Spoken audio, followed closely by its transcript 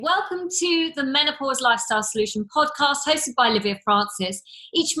Welcome to the Menopause Lifestyle Solution podcast hosted by Olivia Francis.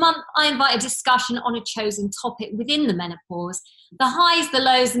 Each month I invite a discussion on a chosen topic within the menopause, the highs, the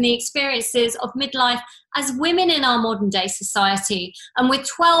lows and the experiences of midlife as women in our modern day society. And with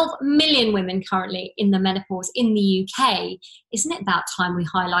 12 million women currently in the menopause in the UK, isn't it about time we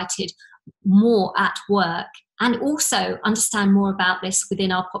highlighted more at work and also understand more about this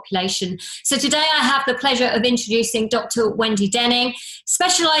within our population? So today I have the pleasure of introducing Dr. Wendy Denning,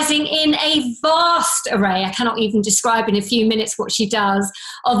 specialising in a vast array, I cannot even describe in a few minutes what she does,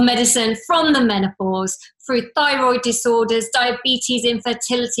 of medicine from the menopause through thyroid disorders, diabetes,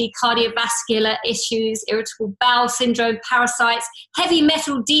 infertility, cardiovascular issues, irritable bowel syndrome, parasites, heavy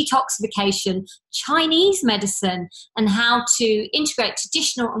metal detoxification, Chinese medicine, and how to integrate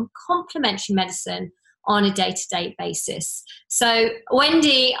traditional and complementary medicine on a day-to-day basis. So,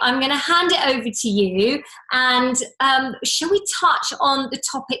 Wendy, I'm going to hand it over to you. And shall we touch on the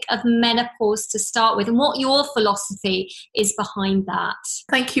topic of menopause to start with and what your philosophy is behind that?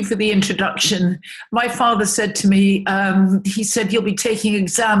 Thank you for the introduction. My father said to me, he said, "You'll be taking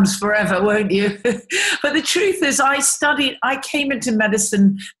exams forever, won't you?" But the truth is, I came into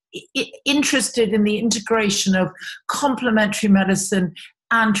medicine interested in the integration of complementary medicine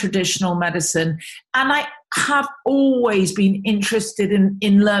and traditional medicine. And I have always been interested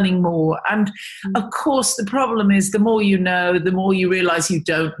in learning more. And of course, the problem is the more you know, the more you realize you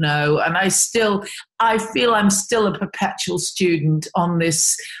don't know. And I feel I'm still a perpetual student on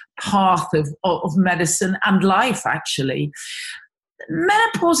this path of medicine and life, actually.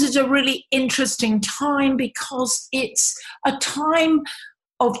 Menopause is a really interesting time because it's a time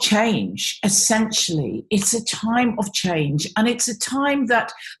of change, essentially. It's a time of change, and it's a time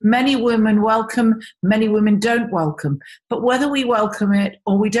that many women welcome, many women don't welcome. But whether we welcome it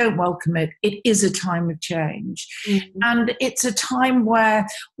or we don't welcome it, it is a time of change. Mm-hmm. And it's a time where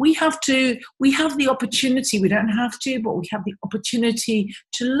we have the opportunity, we don't have to, but we have the opportunity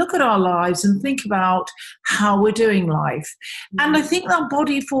to look at our lives and think about how we're doing life. Mm-hmm. And I think our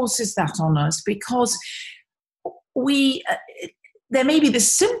body forces that on us because there may be the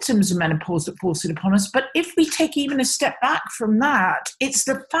symptoms of menopause that force it upon us, but if we take even a step back from that, it's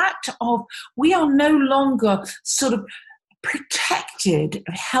the fact of we are no longer sort of protected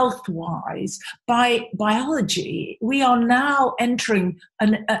health-wise by biology. We are now entering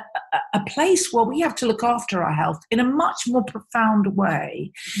a place where we have to look after our health in a much more profound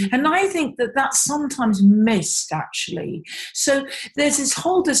way. Mm-hmm. And I think that that's sometimes missed, actually. So there's this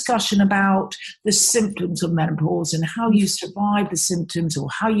whole discussion about the symptoms of menopause and how you survive the symptoms or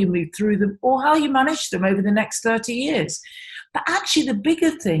how you move through them or how you manage them over the next 30 years. But actually the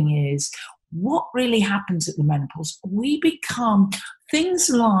bigger thing is, what really happens at the menopause? We become things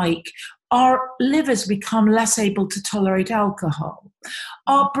like our livers become less able to tolerate alcohol.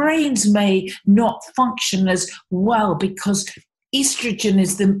 Our brains may not function as well because estrogen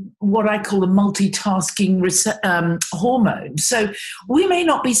is what I call the multitasking hormone. So we may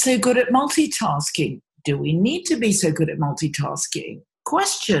not be so good at multitasking. Do we need to be so good at multitasking?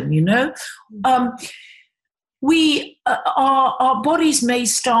 Question, our bodies may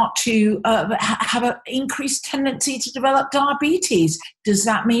start to have an increased tendency to develop diabetes. Does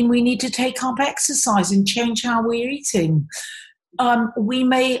that mean we need to take up exercise and change how we're eating? Our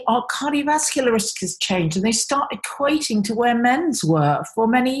cardiovascular risk has changed and they start equating to where men's were for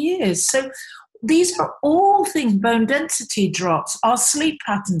many years. So these are all things, bone density drops, our sleep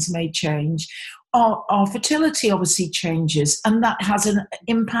patterns may change. Our fertility obviously changes, and that has an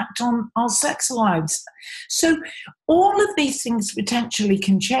impact on our sex lives. So all of these things potentially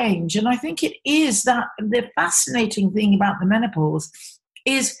can change. And I think it is that the fascinating thing about the menopause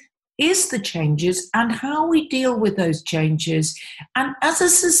is the changes and how we deal with those changes. And as a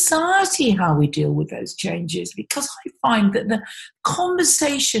society, how we deal with those changes. Because I find that the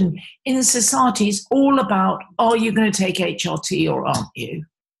conversation in society is all about, are you going to take HRT or aren't you?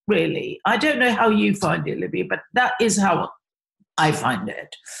 Really. I don't know how you find it, Olivia, but that is how I find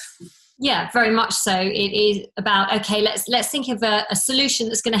it. Yeah, very much so. It is about, okay, let's think of a solution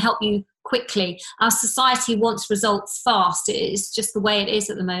that's going to help you quickly. Our society wants results fast. It is just the way it is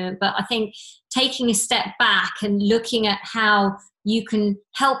at the moment. But I think taking a step back and looking at how you can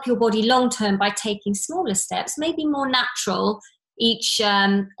help your body long term by taking smaller steps, maybe more natural, each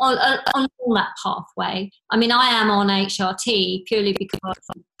on that pathway. I mean, I am on HRT purely because I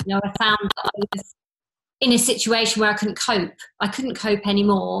found that I was in a situation where I couldn't cope. I couldn't cope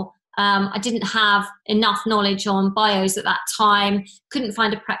anymore. I didn't have enough knowledge on bios at that time, couldn't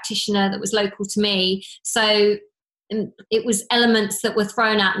find a practitioner that was local to me. So it was elements that were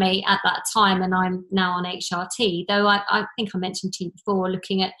thrown at me at that time, and I'm now on HRT, though I think I mentioned to you before,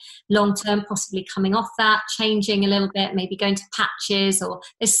 looking at long-term, possibly coming off that, changing a little bit, maybe going to patches, or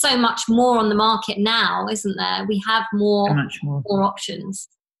there's so much more on the market now, isn't there? We have more options.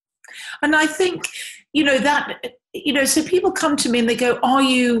 And I think, so people come to me and they go, are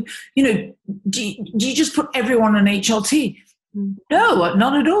you, do you just put everyone on HRT? No,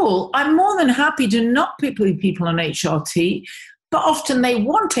 not at all. I'm more than happy to not put people on HRT, but often they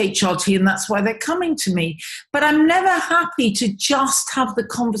want HRT and that's why they're coming to me. But I'm never happy to just have the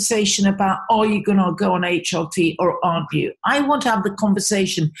conversation about, are you going to go on HRT or aren't you? I want to have the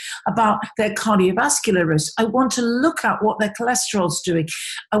conversation about their cardiovascular risk. I want to look at what their cholesterol's doing.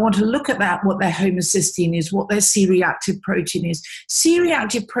 I want to look at that, what their homocysteine is, what their C-reactive protein is.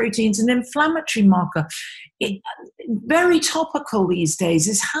 C-reactive protein is an inflammatory marker. Very topical these days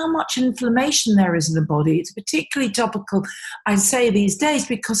is how much inflammation there is in the body. It's particularly topical, I say, these days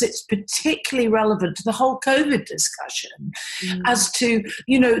because it's particularly relevant to the whole COVID discussion as to,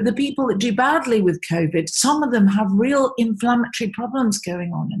 the people that do badly with COVID, some of them have real inflammatory problems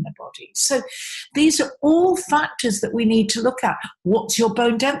going on in their body. So these are all factors that we need to look at. What's your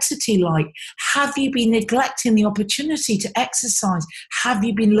bone density like? Have you been neglecting the opportunity to exercise? Have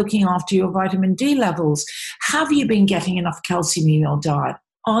you been looking after your vitamin D levels? Have you been getting enough calcium in your diet?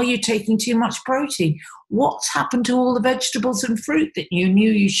 Are you taking too much protein? What's happened to all the vegetables and fruit that you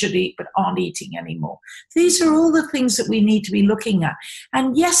knew you should eat but aren't eating anymore? These are all the things that we need to be looking at.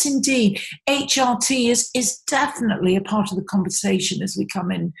 And yes, indeed, HRT is definitely a part of the conversation as we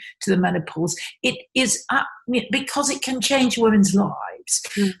come into the menopause. It is because it can change women's lives.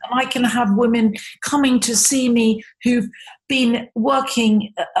 And I can have women coming to see me who've been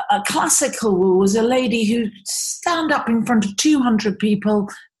working a classical rule, was a lady who stand up in front of 200 people,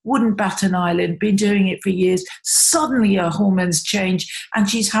 wouldn't bat an eyelid, been doing it for years. Suddenly her hormones change and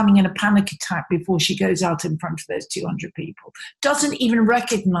she's having a panic attack before she goes out in front of those 200 people. Doesn't even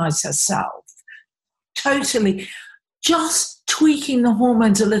recognize herself. Totally. Just tweaking the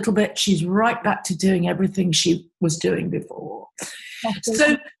hormones a little bit, she's right back to doing everything she was doing before.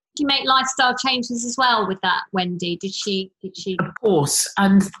 So Did she make lifestyle changes as well with that, Wendy? Did she? Of course,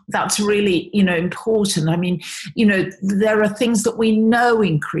 and that's really, important. I mean, there are things that we know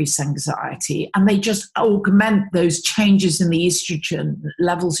increase anxiety, and they just augment those changes in the estrogen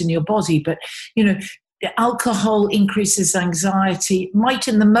levels in your body. But, alcohol increases anxiety, might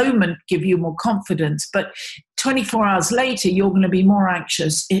in the moment give you more confidence, but 24 hours later, you're going to be more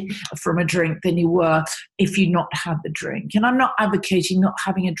anxious from a drink than you were if you not had the drink. And I'm not advocating not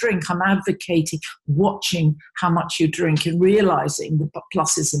having a drink. I'm advocating watching how much you drink and realizing the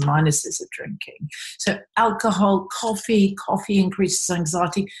pluses and minuses of drinking. So alcohol, coffee increases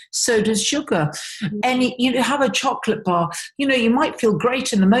anxiety. So does sugar. Have a chocolate bar. You might feel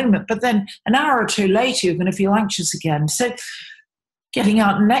great in the moment, but then an hour or two later, you're going to feel anxious again. So getting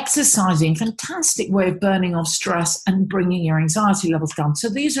out and exercising, fantastic way of burning off stress and bringing your anxiety levels down. So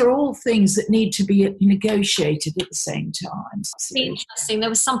these are all things that need to be negotiated at the same time. It's interesting. There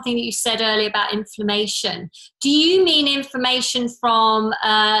was something that you said earlier about inflammation. Do you mean inflammation from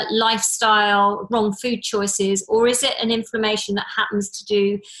lifestyle, wrong food choices, or is it an inflammation that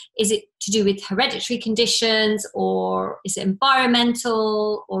is it to do with hereditary conditions, or is it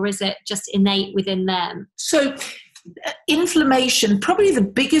environmental, or is it just innate within them? So inflammation, probably the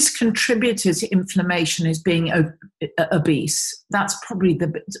biggest contributor to inflammation is being obese. That's probably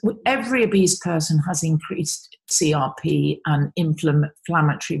every obese person has increased CRP and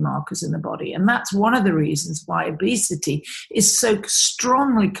inflammatory markers in the body. And that's one of the reasons why obesity is so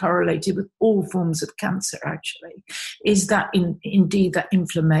strongly correlated with all forms of cancer, actually, is that indeed that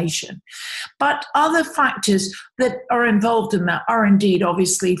inflammation. But other factors that are involved in that are indeed,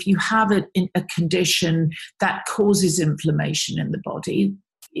 obviously, if you have a condition that causes inflammation in the body,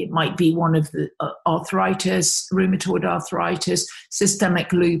 it might be one of the arthritis, rheumatoid arthritis,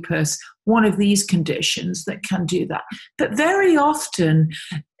 systemic lupus, one of these conditions that can do that. But very often,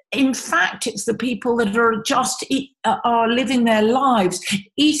 in fact, it's the people that are living their lives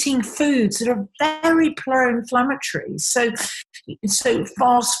eating foods that are very pro-inflammatory. So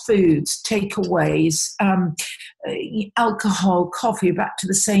fast foods, takeaways, alcohol, coffee, back to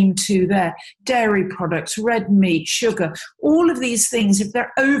the same two there, dairy products, red meat, sugar, all of these things, if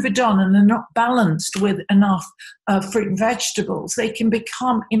they're overdone and they're not balanced with enough fruit and vegetables, they can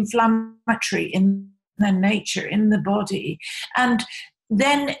become inflammatory in their nature, in the body. And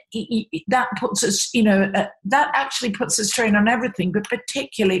then that puts us, that actually puts a strain on everything, but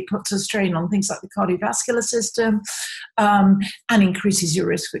particularly puts a strain on things like the cardiovascular system and increases your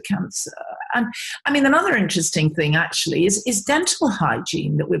risk for cancer. And I mean, another interesting thing actually is dental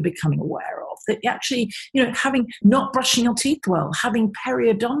hygiene that we're becoming aware of, that actually, having not brushing your teeth well, having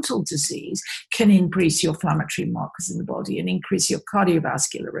periodontal disease can increase your inflammatory markers in the body and increase your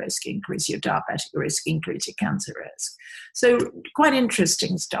cardiovascular risk, increase your diabetic risk, increase your cancer risk. So quite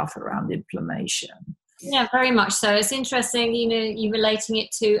interesting stuff around inflammation. Yeah, very much so. It's interesting, you relating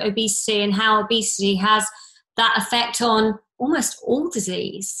it to obesity and how obesity has that effect on almost all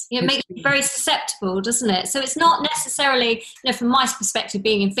disease. It makes you very susceptible, doesn't it? So it's not necessarily, from my perspective,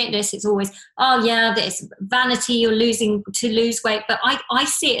 being in fitness, it's always, there's vanity, you're losing to lose weight. But I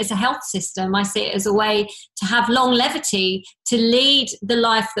see it as a health system. I see it as a way to have longevity, to lead the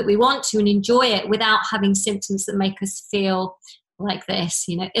life that we want to and enjoy it without having symptoms that make us feel like this,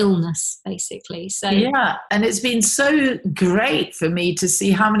 illness, basically. So yeah, and it's been so great for me to see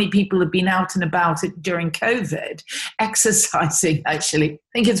how many people have been out and about it during COVID, exercising. Actually, I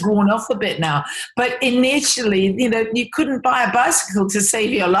think it's worn off a bit now, but initially, you couldn't buy a bicycle to save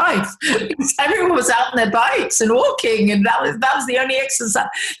your life because everyone was out on their bikes and walking, and that was the only exercise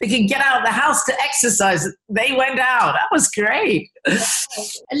they could get out of the house to exercise. They went out. That was great.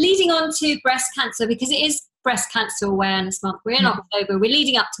 Leading on to breast cancer, because it is Breast Cancer Awareness Month. We're in October. We're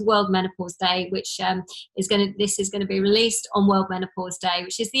leading up to World Menopause Day, which is going to be released on World Menopause Day,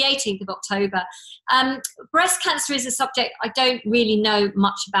 which is the 18th of October. Breast cancer is a subject I don't really know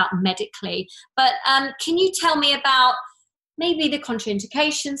much about medically, but can you tell me about maybe the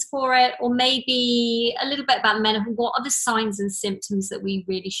contraindications for it, or maybe a little bit about menopause? What are the signs and symptoms that we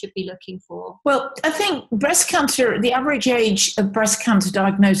really should be looking for? Well, I think breast cancer, the average age of breast cancer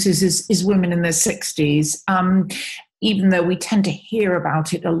diagnosis is women in their 60s, even though we tend to hear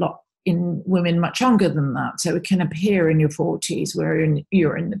about it a lot in women much younger than that. So it can appear in your 40s where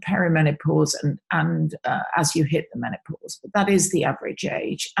you're in the perimenopause and as you hit the menopause. But that is the average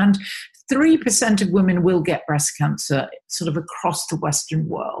age. And 3% of women will get breast cancer sort of across the Western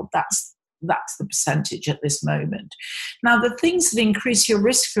world. That's the percentage at this moment. Now, the things that increase your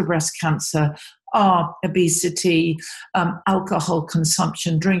risk for breast cancer are obesity, alcohol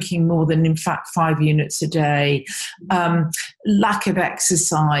consumption, drinking more than, in fact, 5 units a day, lack of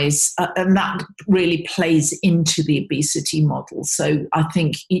exercise, and that really plays into the obesity model. So I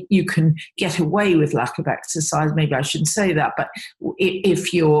think you can get away with lack of exercise. Maybe I shouldn't say that, but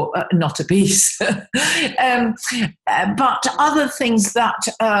if you're not obese. But other things that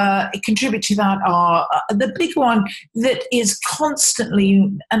contribute to that are the big one that is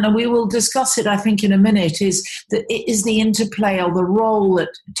constantly, and we will discuss it, I think, in a minute, is the interplay or the role that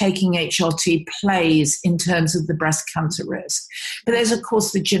taking HRT plays in terms of the breast cancer risk. But there's, of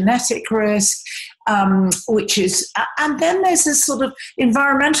course, the genetic risk, which is, and then there's this sort of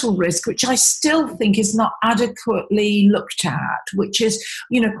environmental risk, which I still think is not adequately looked at, which is,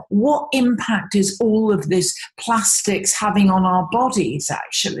 what impact is all of this plastics having on our bodies,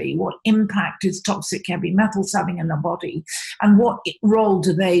 actually? What impact is toxic heavy metals having in our body? And what role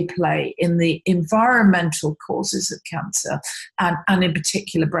do they play in the environmental causes of cancer, and in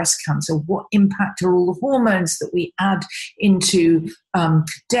particular breast cancer? What impact are all the hormones that we add into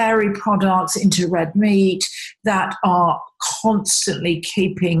dairy products, into red meat, that are constantly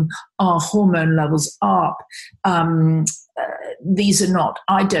keeping our hormone levels up? These are not,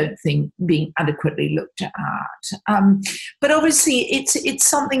 I don't think, being adequately looked at. But obviously, it's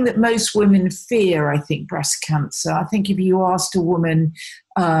something that most women fear, I think, breast cancer. I think if you asked a woman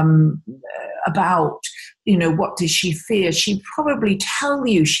about, what does she fear, she'd probably tell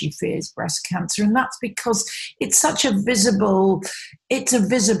you she fears breast cancer. And that's because it's such a visible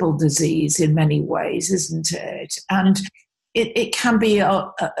disease in many ways, isn't it? And it can be,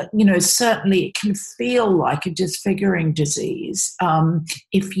 certainly it can feel like a disfiguring disease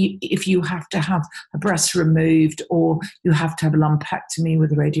if you have to have a breast removed, or you have to have a lumpectomy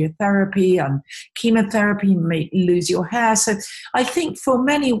with radiotherapy and chemotherapy. You may lose your hair. So I think for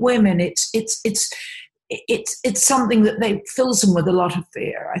many women, it's something that fills them with a lot of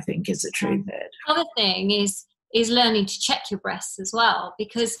fear, I think, is the truth. The other thing is learning to check your breasts as well,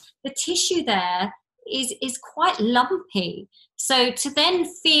 because the tissue there is quite lumpy. So to then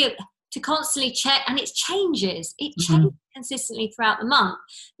to constantly check, and it changes consistently throughout the month,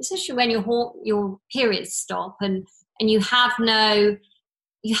 especially when your periods stop and you have no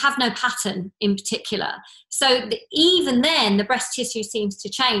pattern in particular. So even then, the breast tissue seems to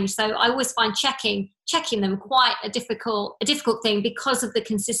change. So I always find checking them quite a difficult thing because of the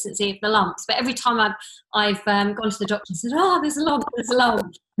consistency of the lumps. But every time I've gone to the doctor and said, there's a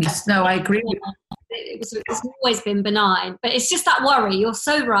lump. Yes, no, I agree. It's always been benign, but it's just that worry. You're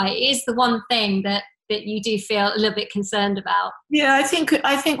so right. It is the one thing that that you do feel a little bit concerned about? Yeah, I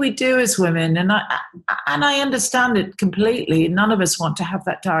think we do as women, and I understand it completely. None of us want to have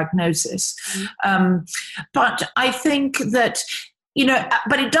that diagnosis, but I think that, you know,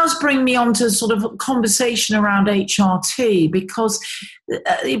 but it does bring me on to sort of a conversation around HRT, because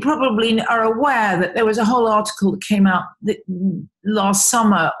you probably are aware that there was a whole article that came out last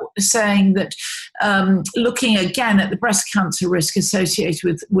summer saying that looking again at the breast cancer risk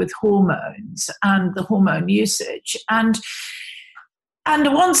associated with hormones and the hormone usage. And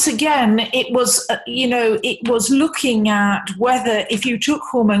once again, it was, it was looking at whether if you took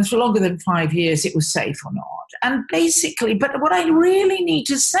hormones for longer than 5 years, it was safe or not. And basically, but what I really need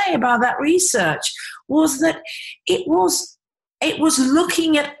to say about that research was that it was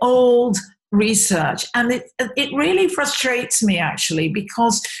looking at old research. And it really frustrates me, actually,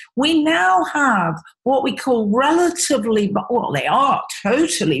 because we now have what we call relatively, well, they are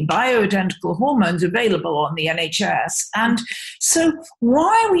totally bioidentical hormones available on the NHS. And so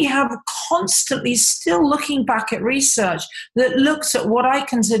why we have constantly still looking back at research that looks at what I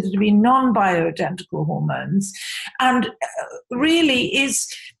consider to be non-bioidentical hormones and really is,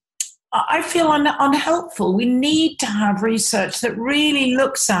 I feel unhelpful. We need to have research that really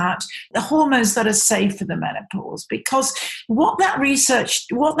looks at the hormones that are safe for the menopause, because what that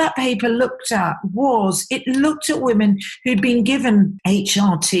paper looked at was it looked at women who'd been given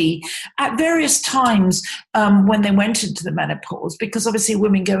HRT at various times when they went into the menopause, because obviously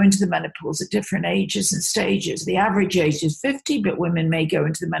women go into the menopause at different ages and stages. The average age is 50, but women may go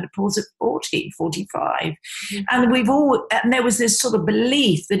into the menopause at 40, 45. Mm-hmm. And there was this sort of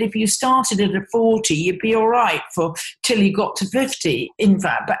belief that if you started it at 40, you'd be all right till you got to 50, in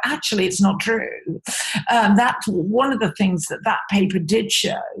fact. But actually, it's not true. That's one of the things that paper did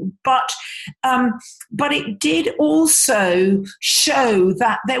show. But it did also show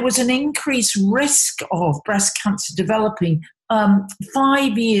that there was an increased risk of breast cancer developing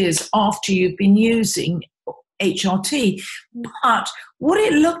 5 years after you've been using HRT. But what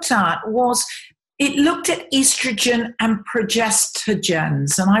it looked at was it looked at estrogen and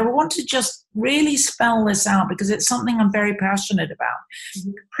progestogens. And I want to just really spell this out because it's something I'm very passionate about.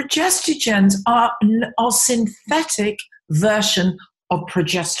 Mm-hmm. Progestogens are a synthetic version of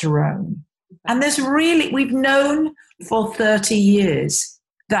progesterone. And we've known for 30 years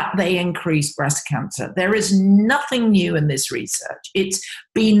that they increase breast cancer. There is nothing new in this research. It's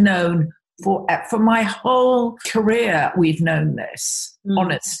been known for my whole career, we've known this,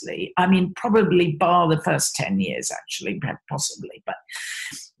 honestly. I mean, probably bar the first 10 years, actually, possibly.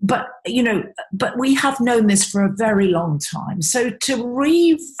 But we have known this for a very long time. So to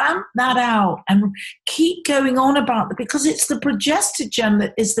revamp that out and keep going on about it, because it's the progestogen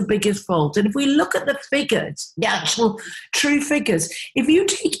that is the biggest fault. And if we look at the figures, the actual true figures, if you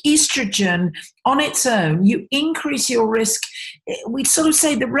take estrogen on its own, you increase your risk. We sort of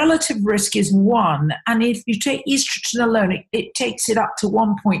say the relative risk is 1. And if you take estrogen alone, it takes it up to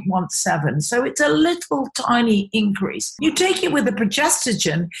 1.17. So it's a little tiny increase. You take it with the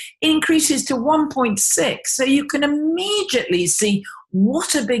progestogen, it increases to 1.6. So you can immediately see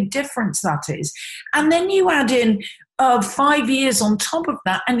what a big difference that is. And then you add in 5 years on top of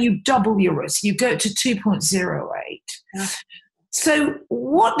that, and you double your risk. You go to 2.08. Yeah. So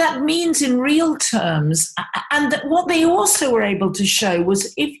what that means in real terms, and what they also were able to show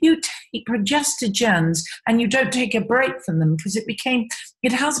was if you take progestogens and you don't take a break from them, because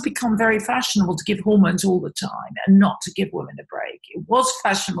it has become very fashionable to give hormones all the time and not to give women a break. It was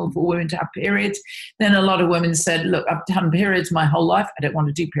fashionable for women to have periods. Then a lot of women said, look, I've done periods my whole life. I don't want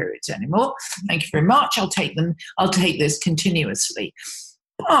to do periods anymore. Thank you very much. I'll take this continuously.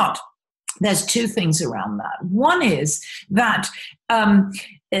 But there's 2 things around that. One is that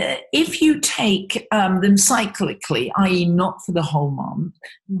if you take them cyclically, i.e. not for the whole month,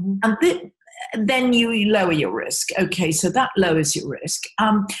 and then you lower your risk. Okay, so that lowers your risk.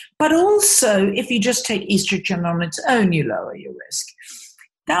 But also, if you just take estrogen on its own, you lower your risk.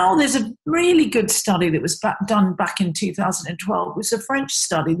 Now, there's a really good study that was done back in 2012. It was a French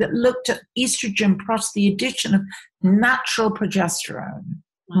study that looked at estrogen plus the addition of natural progesterone.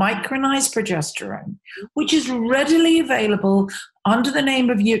 Micronized progesterone, which is readily available under the name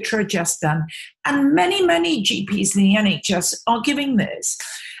of Utrogestan. And many, many GPs in the NHS are giving this.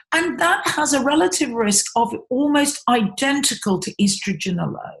 And that has a relative risk of almost identical to estrogen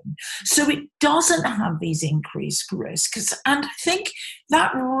alone. So it doesn't have these increased risks. And I think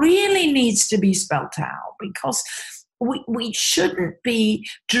that really needs to be spelt out, because we shouldn't be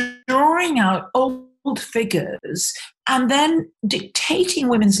drawing out old figures and then dictating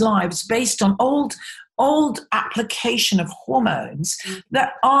women's lives based on old old application of hormones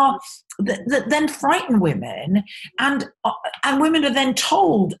that then frighten women, and women are then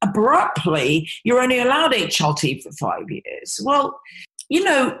told abruptly, you're only allowed HRT for 5 years. Well,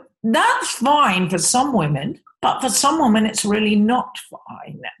 that's fine for some women, but for some women, it's really not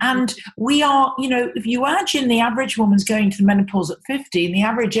fine. And we are, if you imagine the average woman's going to the menopause at 50, and the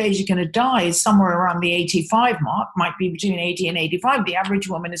average age you're going to die is somewhere around the 85 mark, might be between 80 and 85, the average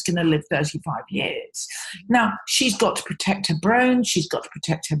woman is going to live 35 years. Now, she's got to protect her bones, she's got to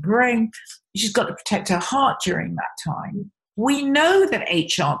protect her brain, she's got to protect her heart during that time. We know that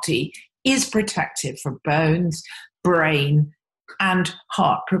HRT is protective for bones, brain, and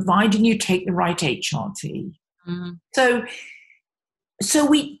heart, providing you take the right HRT. So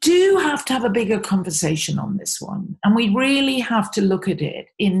we do have to have a bigger conversation on this one, and we really have to look at it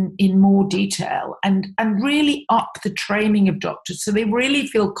in more detail and really up the training of doctors so they really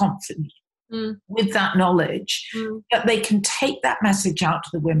feel confident with that knowledge that they can take that message out to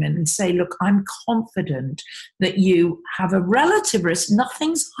the women and say, look, I'm confident that you have a relative risk.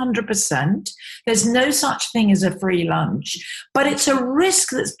 Nothing's 100%. There's no such thing as a free lunch, but it's a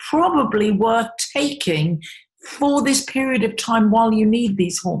risk that's probably worth taking for this period of time while you need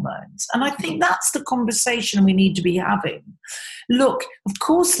these hormones. And I think that's the conversation we need to be having. Look, of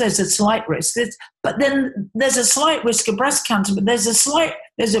course there's a slight risk, but then there's a slight risk of breast cancer, but there's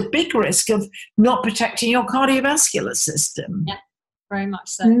a big risk of not protecting your cardiovascular system. Yeah, very much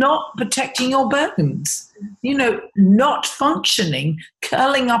so. Not protecting your bones, not functioning,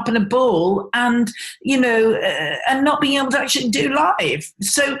 curling up in a ball and not being able to actually do life.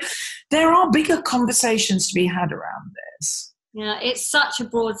 So there are bigger conversations to be had around this. Yeah, it's such a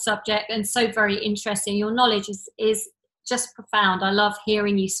broad subject and so very interesting. Your knowledge is just profound. I love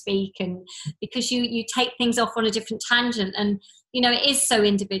hearing you speak, and because you take things off on a different tangent, and it is so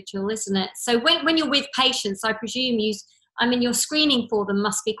individual, isn't it? So when you're with patients, I presume your screening for them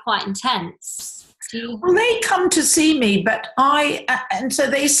must be quite intense. Well, they come to see me, but and so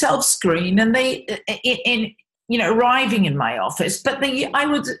they self-screen, and they arriving in my office. But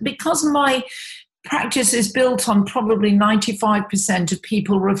because my practice is built on probably 95% of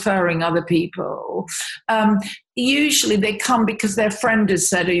people referring other people. Usually they come because their friend has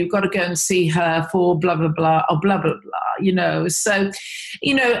said, oh, you've got to go and see her for blah, blah, blah, or blah, blah, blah, So,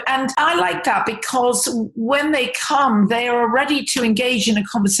 and I like that because when they come, they are ready to engage in a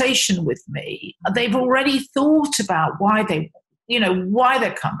conversation with me. They've already thought about why they're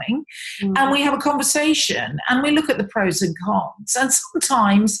coming, and we have a conversation and we look at the pros and cons. And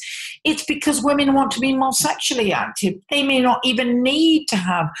sometimes it's because women want to be more sexually active. They may not even need to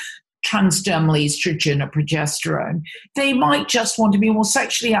have transdermal estrogen or progesterone. They might just want to be more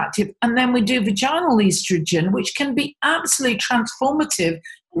sexually active. And then we do vaginal estrogen, which can be absolutely transformative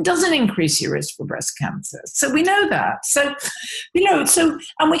and doesn't increase your risk for breast cancer. So we know that. So,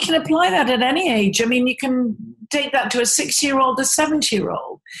 and we can apply that at any age. I mean, you can take that to a 6-year-old, a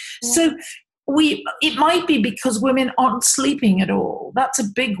 70-year-old. Yeah. So it might be because women aren't sleeping at all. That's a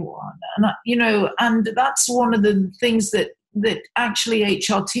big one. And, and that's one of the things that actually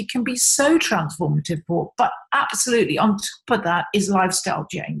HRT can be so transformative for. But absolutely, on top of that is lifestyle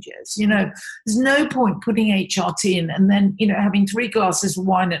changes. There's no point putting HRT in and then, having 3 glasses of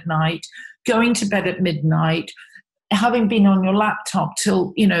wine at night, going to bed at midnight, having been on your laptop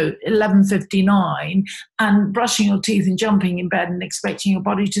till, 11:59 and brushing your teeth and jumping in bed and expecting your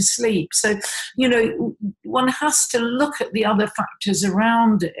body to sleep. So, one has to look at the other factors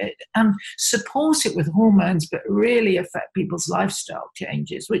around it and support it with hormones, but really affect people's lifestyle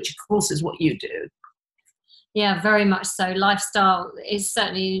changes, which of course is what you do. Yeah, very much so. Lifestyle is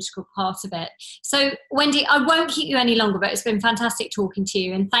certainly an integral part of it. So, Wendy, I won't keep you any longer, but it's been fantastic talking to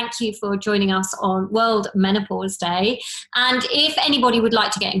you. And thank you for joining us on World Menopause Day. And if anybody would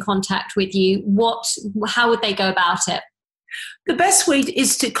like to get in contact with you, how would they go about it? The best way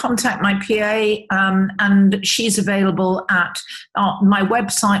is to contact my PA, and she's available at my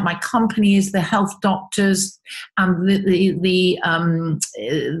website. My company is The Health Doctors, and the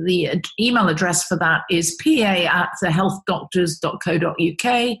email address for that is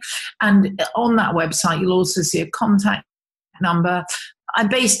pa@thehealthdoctors.co.uk. And on that website, you'll also see a contact number. I'm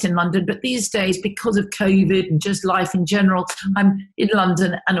based in London, but these days, because of COVID and just life in general, I'm in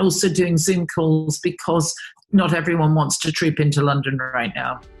London and also doing Zoom calls because not everyone wants to troop into London right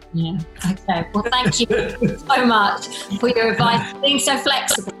now. Yeah. Okay. Well, thank you so much for your advice, being so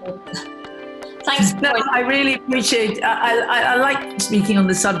flexible. Thanks. No, I really appreciate it. I like speaking on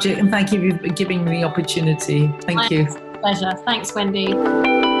the subject, and thank you for giving me the opportunity. Thank you. Pleasure. Thanks, Wendy.